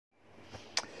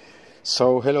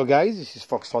So hello guys, this is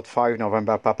Foxtrot 5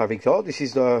 November Papa Victor. This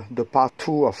is the part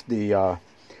 2 of the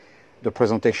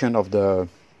presentation of the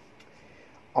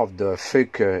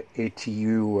Fuchs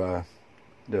ATU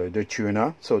the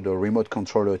tuner, so the remote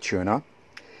controller tuner.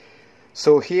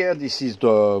 So here this is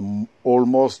the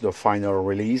almost the final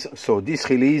release. So this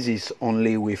release is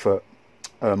only with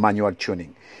a manual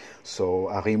tuning. So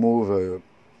I remove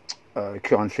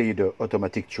currently the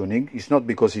automatic tuning. It's not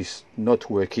because it's not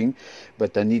working,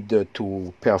 but I need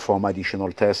to perform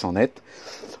additional tests on it.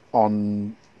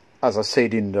 As I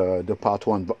said in the part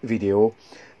 1 video,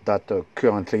 that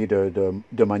currently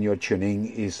the manual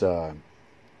tuning is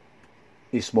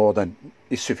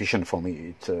sufficient for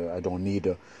me. I don't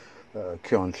need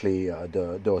currently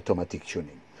the automatic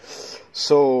tuning.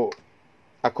 So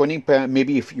according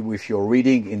maybe if you're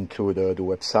reading into the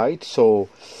website, so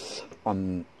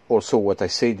on also what I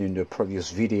said in the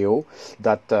previous video,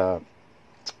 that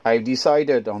I've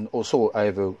decided on, also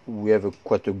we have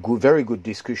quite a very good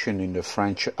discussion in the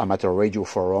French Amateur Radio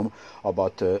forum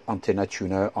about antenna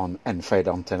tuner on Endfed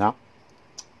antenna.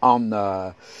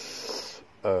 On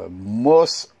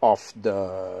most of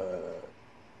the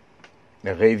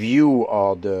review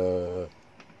or the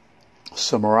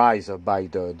summarized by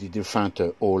the different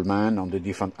old man on the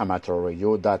different amateur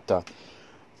radio, that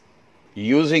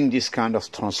using this kind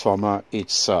of transformer,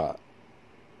 it's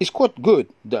quite good,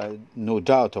 no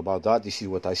doubt about that. This is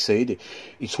what I said.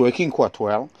 It's working quite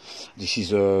well. This is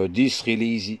this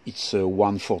release. It's a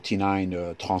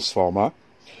 149 transformer.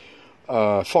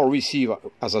 For receive,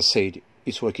 as I said,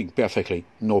 it's working perfectly,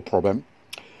 no problem.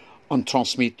 On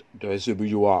transmit, the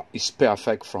SWR is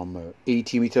perfect from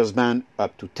 80 meters band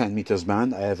up to 10 meters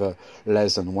band. I have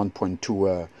less than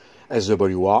 1.2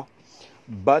 SWR,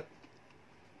 but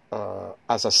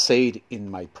as I said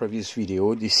in my previous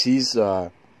video, this is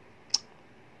the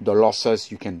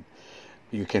losses you can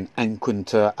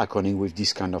encounter according with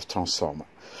this kind of transformer.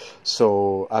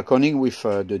 So according with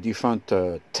the different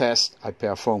tests I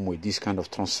perform with this kind of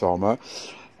transformer,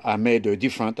 I made a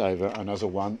different. I have another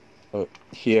one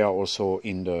here also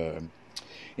in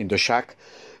the shack,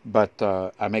 but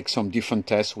I make some different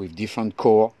tests with different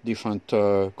core, different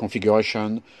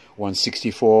configuration,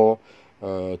 164.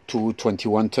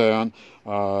 221 turn,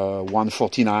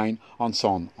 149, and so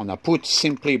on. And I put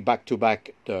simply back to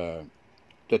back the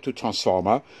two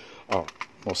transformer,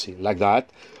 we'll see, like that.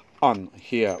 On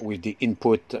here with the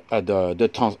input, the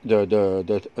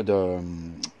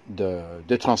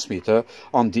transmitter,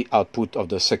 on the output of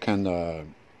the second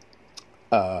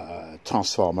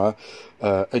transformer,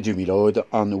 a dummy load,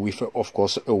 and with of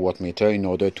course a wattmeter in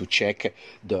order to check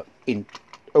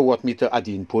a wattmeter at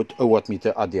the input, a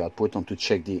wattmeter at the output, and to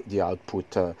check the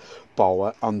output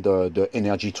power and the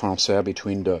energy transfer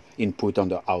between the input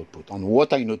and the output. And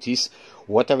what I notice,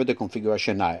 whatever the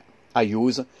configuration I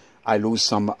use, I lose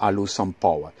some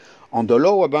power. On the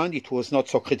lower band, it was not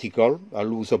so critical. I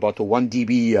lose about 1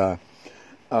 dB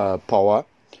power,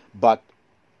 but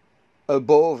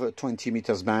above 20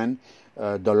 meters band,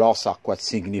 the loss are quite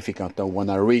significant. Now, when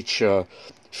I reach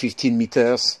 15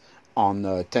 meters,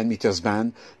 on 10 meters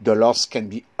band, the loss can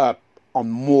be up on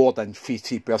more than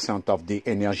 50% of the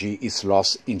energy is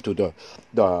lost into the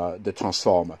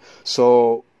transformer.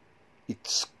 So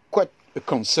it's quite a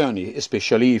concern,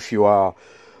 especially if you are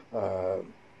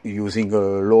using a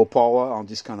low power on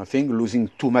this kind of thing. Losing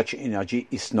too much energy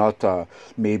is not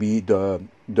maybe the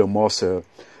most the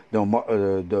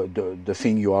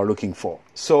thing you are looking for.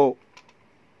 So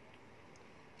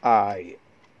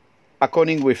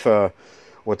according with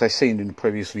what I said in the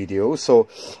previous video, so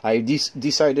I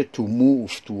decided to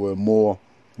move to a more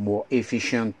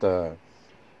efficient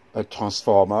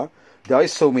transformer. There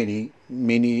is so many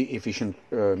efficient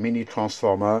many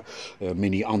transformer,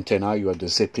 many antenna. You have the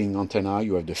Zeppelin antenna,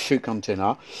 you have the Fuchs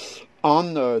antenna.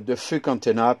 On the Fuchs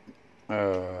antenna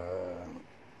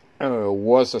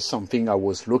was something I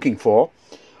was looking for.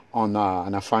 And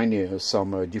I find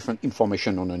some different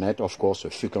information on the net. Of course, a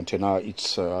Fuchs antenna,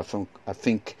 it's I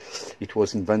think it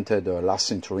was invented last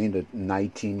century, in the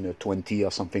 1920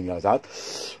 or something like that.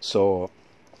 So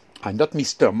I'm not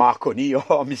Mr. Marconi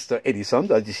or Mr. Edison.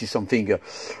 This is something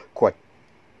quite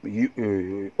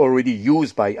already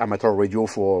used by amateur radio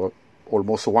for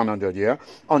almost 100 years,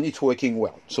 and it's working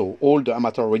well. So all the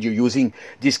amateur radio using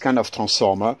this kind of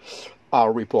transformer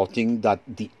are reporting that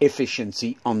the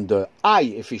efficiency and the high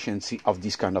efficiency of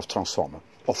this kind of transformer.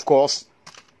 Of course,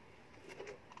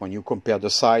 when you compare the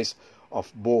size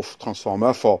of both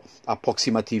transformers for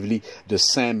approximately the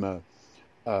same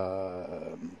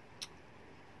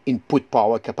input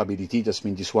power capability. That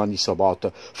means this one is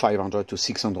about 500 to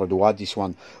 600 watt. This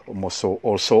one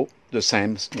also the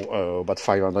same, about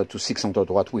 500 to 600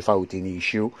 watt without any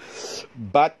issue.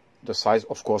 But the size,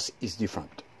 of course, is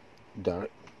different.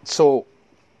 So,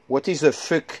 what is the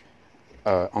Fuchs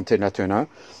antenna tuner?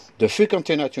 The Fuchs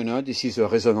antenna tuner, this is a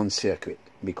resonant circuit,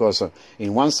 because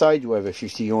in one side you have a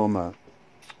 50 ohm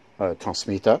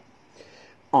transmitter.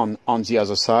 On the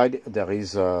other side, there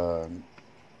is an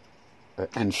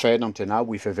Endfed antenna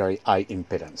with a very high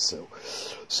impedance.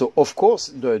 So of course,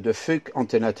 the Fuchs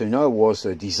antenna tuner was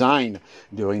designed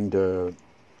during the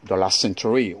last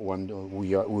century, when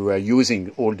we were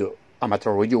using, all the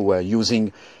amateur radio were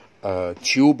using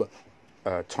tube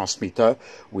transmitter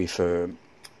with a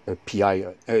P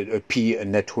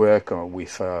network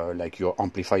with like your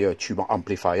amplifier, tube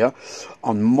amplifier.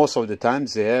 And most of the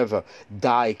times they have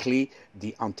directly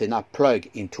the antenna plug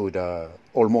into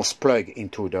almost plug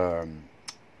into the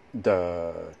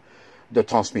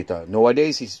transmitter.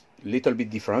 Nowadays it's a little bit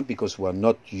different, because we're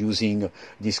not using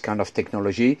this kind of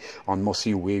technology, and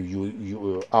mostly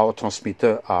our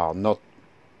transmitter are not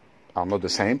the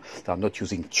same. They are not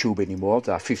using tube anymore.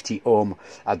 They are 50 ohm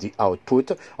at the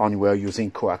output, and we are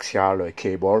using coaxial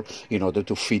cable in order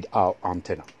to feed our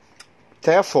antenna.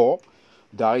 Therefore,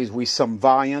 there is, with some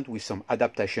variant, with some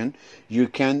adaptation, you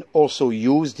can also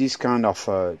use this kind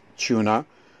of tuner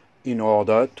in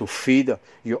order to feed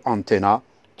your antenna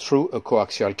through a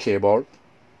coaxial cable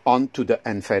onto the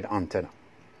Endfed antenna.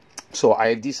 So I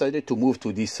have decided to move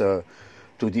to this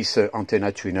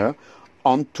antenna tuner,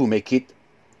 and to make it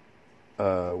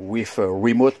with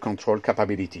remote control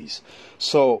capabilities.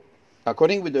 So,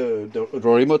 according with the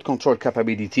remote control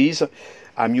capabilities,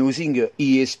 I'm using a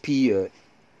ESP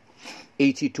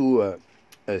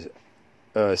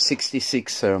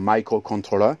 8266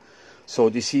 microcontroller. So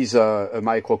this is a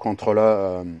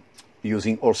microcontroller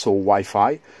using also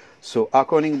Wi-Fi. So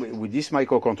according with this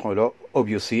microcontroller,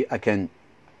 obviously I can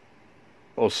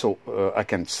also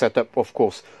set up, of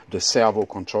course, the servo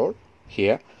control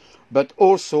here, but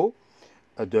also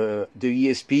the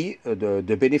ESP,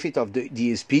 the benefit of the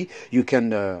ESP, you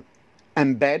can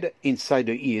embed inside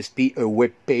the ESP a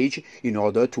web page in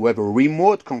order to have a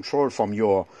remote control from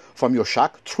your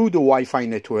shack through the Wi-Fi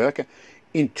network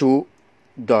into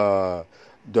the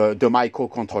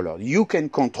microcontroller. You can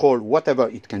control whatever.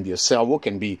 It can be a servo,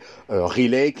 can be a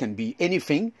relay, can be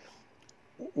anything,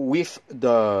 with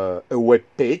a web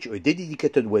page, a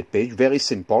dedicated web page, very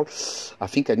simple. I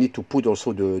think I need to put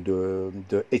also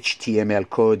the HTML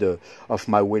code of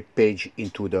my web page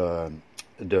into my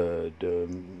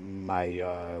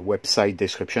website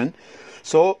description.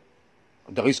 So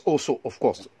there is also, of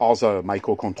course, other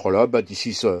microcontroller, but this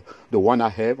is the one I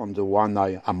have, and the one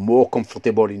I am more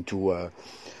comfortable into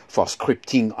for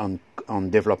scripting on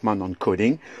development, on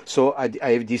coding. So I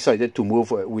have decided to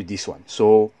move with this one.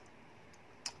 So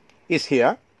is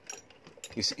here,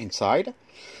 is inside.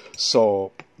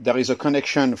 So there is a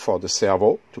connection for the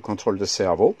servo, to control the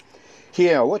servo.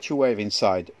 Here, what you have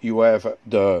inside, you have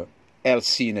the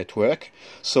LC network.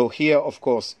 So here, of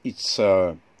course, it's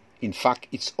in fact,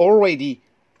 it's already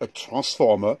a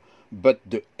transformer, but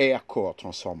the air core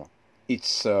transformer.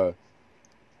 It's a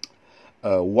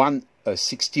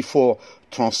 164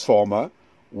 transformer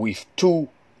with two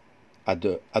at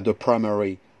the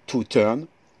primary, 2 turn,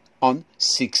 on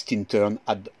 16 turn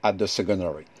at the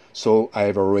secondary. So I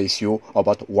have a ratio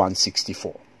about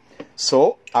 164.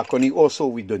 So according also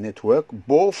with the network,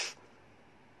 both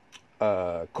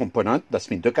component, that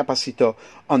means the capacitor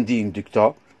and the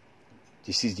inductor,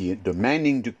 this is the main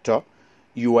inductor,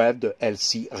 you have the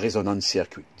LC resonant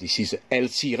circuit. This is a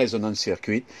LC resonant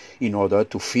circuit in order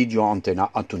to feed your antenna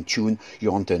and to tune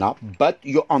your antenna. But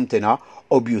your antenna,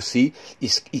 obviously,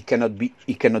 it cannot be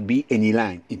any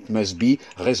line. It must be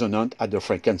resonant at the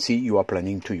frequency you are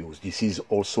planning to use. This is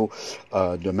also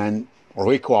the main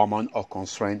requirement or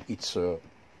constraint.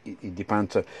 It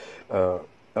depends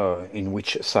in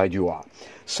which side you are.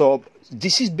 So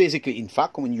this is basically, in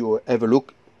fact, when you have a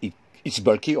look, it's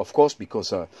bulky, of course, because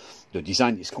the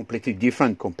design is completely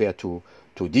different compared to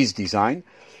this design,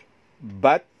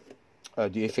 but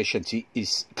the efficiency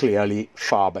is clearly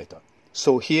far better.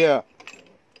 So here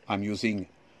I'm using,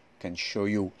 can show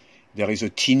you, there is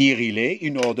a teeny relay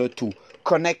in order to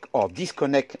connect or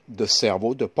disconnect the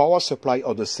servo, the power supply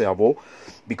of the servo,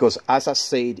 because as I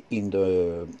said in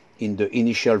the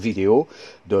initial video,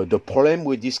 the problem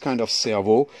with this kind of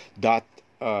servo that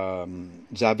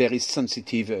they are very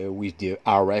sensitive with the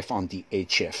RF and the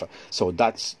HF. So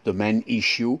that's the main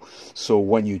issue. So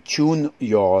when you tune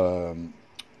your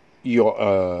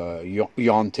your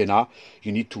antenna,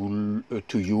 you need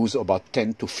to use about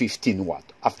 10 to 15 watt.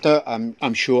 After,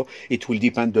 I'm sure it will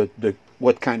depend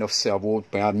what kind of servo,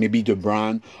 maybe the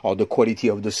brand or the quality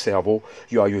of the servo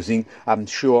you are using. I'm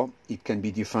sure it can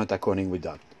be different according with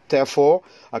that. Therefore,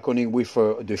 according with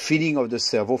the feeding of the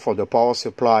servo for the power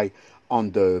supply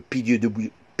on the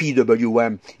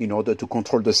PWM in order to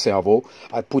control the servo,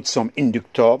 I put some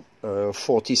inductor,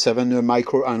 47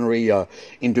 microhenry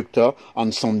inductor,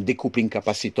 and some decoupling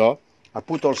capacitor. I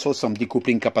put also some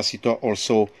decoupling capacitor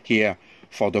also here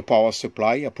for the power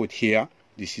supply. I put here,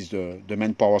 this is the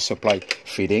main power supply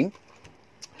feeding.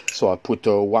 So I put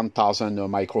 1000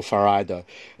 microfarad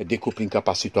decoupling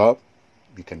capacitor.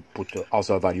 You can put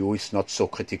other value, it's not so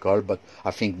critical, but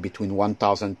I think between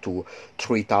 1000 to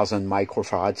 3000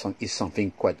 microfarads is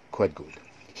something quite good.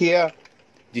 Here,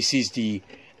 this is the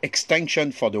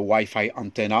extension for the Wi-Fi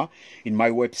antenna. In my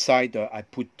website, I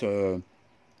put the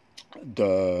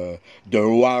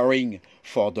wiring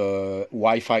for the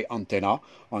Wi-Fi antenna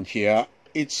on here.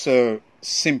 It's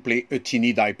simply a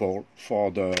teeny dipole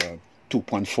for the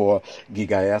 2.4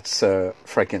 gigahertz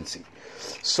frequency.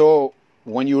 So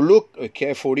when you look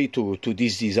carefully to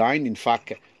this design, in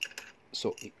fact,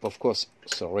 so of course,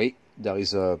 sorry, there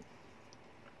is a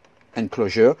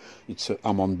enclosure. It's a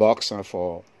Hammond box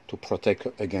to protect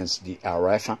against the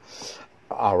RF.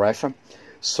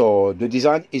 So the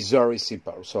design is very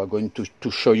simple. So I'm going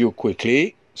to show you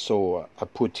quickly. So I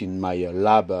put in my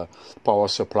lab power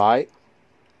supply.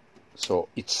 So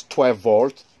it's 12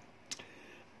 volt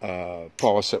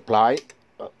power supply.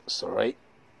 Sorry.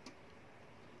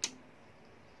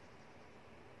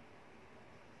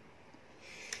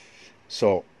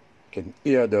 So you can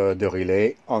hear the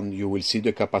relay, and you will see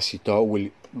the capacitor will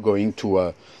going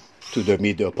to the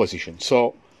mid position.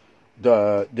 So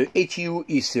the ATU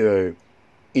is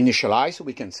initialized,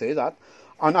 we can say that,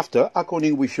 and after,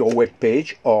 according with your web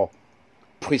page or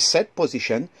preset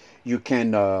position, you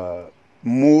can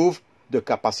move the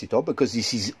capacitor, because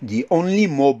this is the only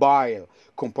mobile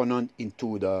component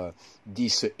into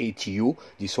this ATU.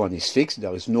 This one is fixed.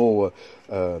 There is no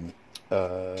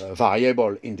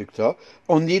variable inductor,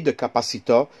 only the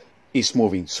capacitor is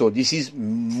moving. So this is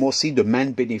mostly the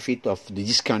main benefit of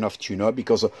this kind of tuner,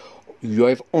 because you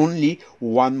have only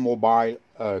one mobile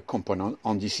component,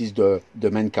 and this is the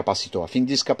main capacitor. I think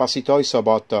this capacitor is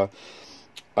about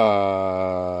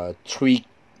 3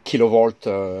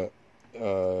 kilovolt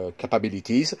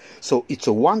capabilities. So it's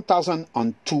a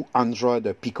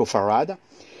 1200 picofarad.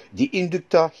 The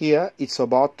inductor here, it's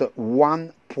about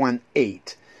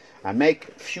 1.8. I make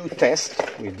few tests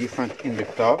with different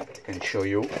inductor. I can show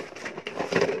you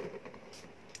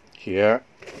here.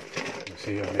 You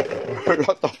see, I make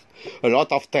a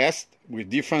lot of tests with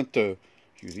different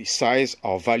size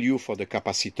or value for the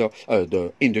capacitor,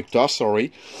 the inductor.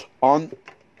 Sorry. And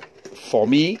for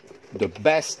me, the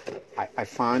best I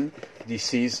find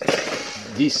this is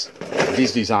this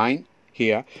design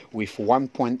here with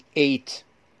 1.8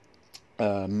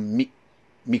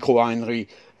 microhenry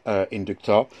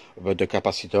inductor, but the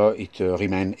capacitor, it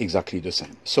remains exactly the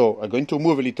same. So I'm going to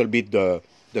move a little bit the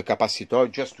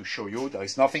capacitor just to show you there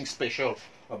is nothing special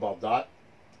about that.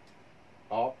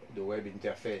 Oh, the web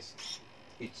interface,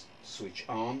 it's switched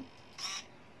on.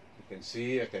 You can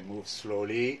see I can move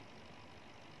slowly.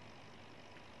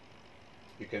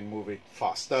 You can move it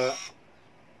faster.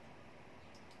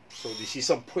 So this is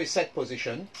some preset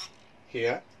position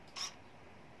here,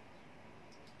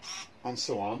 and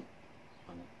so on.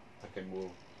 I can move,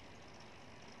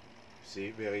 see,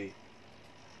 very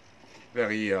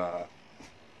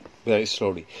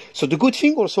slowly. So the good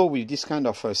thing also with this kind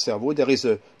of servo, there is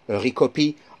a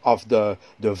recopy of the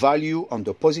value and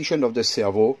the position of the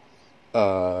servo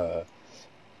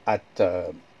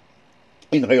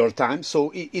in real time.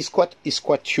 So it's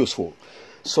quite useful.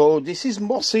 So this is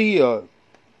mostly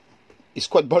it's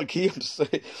quite bulky.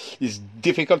 It's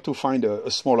difficult to find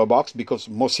a smaller box, because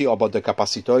mostly about the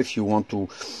capacitor. If you want to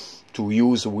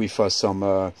use with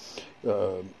some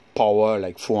power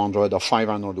like 400 or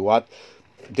 500 watt,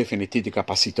 definitely the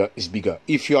capacitor is bigger.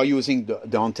 If you are using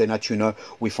the antenna tuner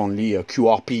with only a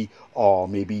QRP or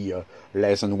maybe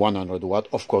less than 100 watt,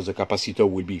 of course the capacitor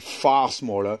will be far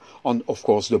smaller, and of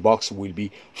course the box will be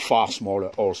far smaller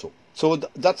also. So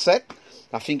that's it.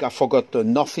 I think I forgot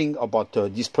nothing about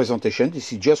this presentation.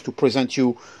 This is just to present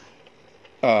you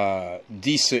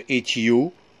this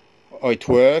ATU, how it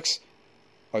works,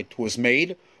 how it was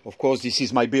made. Of course, this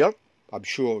is my build. I'm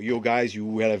sure you guys, you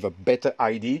will have a better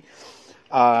idea.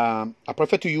 I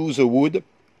prefer to use a wood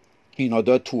in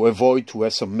order to avoid to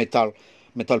have some metal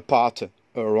part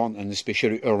around, and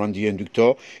especially around the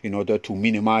inductor, in order to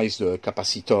minimize the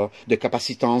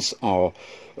capacitance or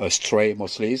stray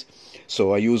mostly.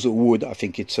 So I use wood. I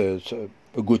think it's a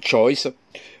good choice.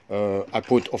 I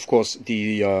put, of course,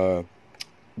 the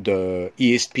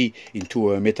ESP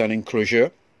into a metal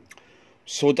enclosure.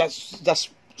 So that's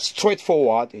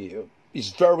straightforward.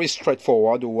 It's very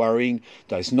straightforward. The wiring,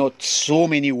 there's not so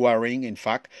many wiring, in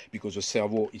fact, because the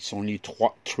servo is only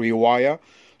 3 wire.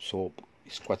 So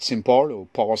it's quite simple.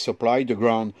 Power supply, the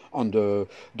ground on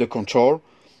the control.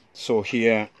 So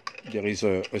here there is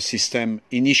a system.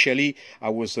 Initially, I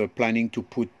was planning to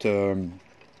put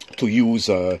to use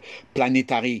a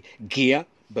planetary gear,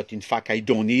 but in fact I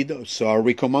don't need. So I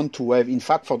recommend to have, in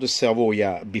fact, for the servo,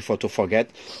 yeah, before to forget,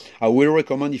 I will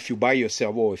recommend, if you buy a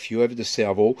servo, if you have the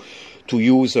servo, to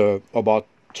use about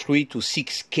 3 to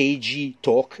 6 kg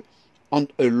torque on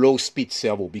a low speed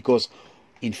servo, because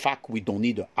in fact we don't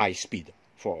need a high speed.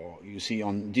 For, you see,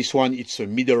 on this one it's a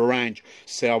middle range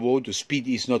servo, the speed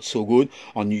is not so good,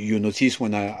 and you notice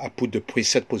when I put the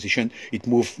preset position, it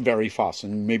moves very fast,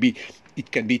 and maybe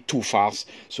it can be too fast.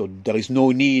 So there is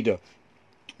no need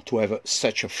to have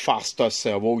such a faster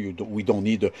servo. We don't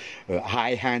need a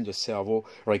high-hand servo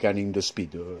regarding the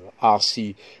speed.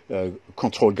 RC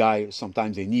control guy,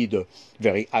 sometimes they need a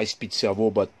very high-speed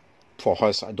servo, but for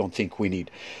us, I don't think we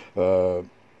need.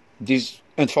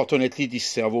 Unfortunately, this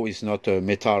servo is not a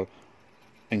metal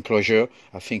enclosure.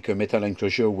 I think a metal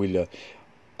enclosure will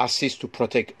assist to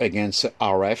protect against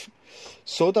RF.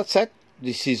 So that's it.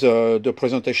 This is the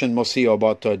presentation mostly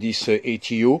about this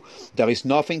ATU. There is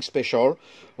nothing special.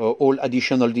 All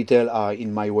additional details are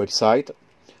in my website.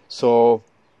 So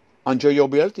enjoy your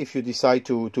build. If you decide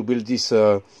to build this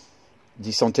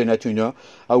antenna tuner,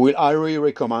 I will highly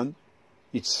recommend.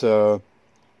 It's fun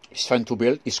to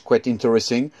build. It's quite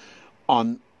interesting.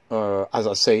 And as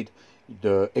I said,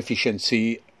 the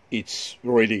efficiency, it's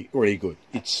really good.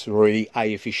 It's really high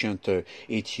efficient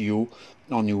ATU,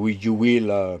 and you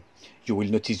will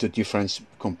notice the difference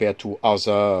compared to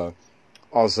other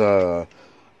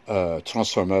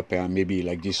transformer, maybe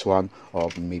like this one, or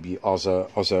maybe other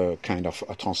kind of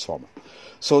a transformer.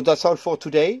 So that's all for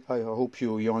today. I hope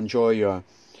you enjoy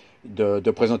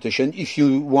the presentation. If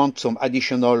you want some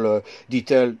additional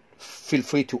detail, feel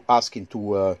free to ask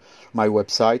into my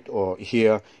website or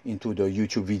here into the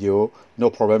YouTube video. No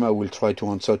problem. I will try to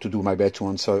answer, to do my best to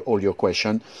answer all your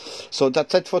questions. So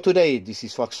that's it for today. This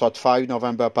is Foxtrot 5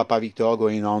 November Papa Victor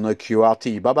going on a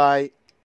QRT. Bye bye.